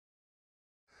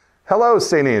Hello,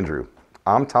 St. Andrew.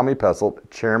 I'm Tommy Pesselt,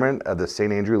 Chairman of the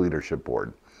St. Andrew Leadership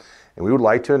Board, and we would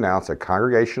like to announce a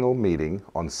congregational meeting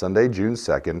on Sunday, June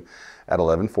 2nd at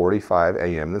 11:45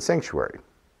 a.m. in the sanctuary.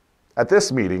 At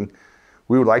this meeting,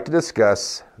 we would like to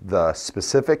discuss the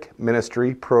Specific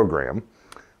Ministry Program,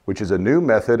 which is a new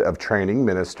method of training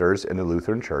ministers in the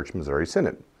Lutheran Church Missouri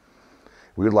Synod.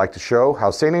 We would like to show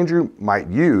how St. Andrew might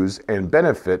use and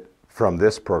benefit from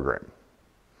this program.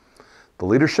 The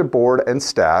leadership board and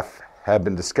staff have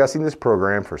been discussing this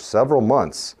program for several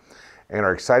months and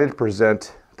are excited to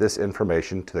present this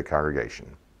information to the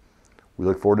congregation. We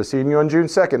look forward to seeing you on June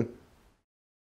 2nd.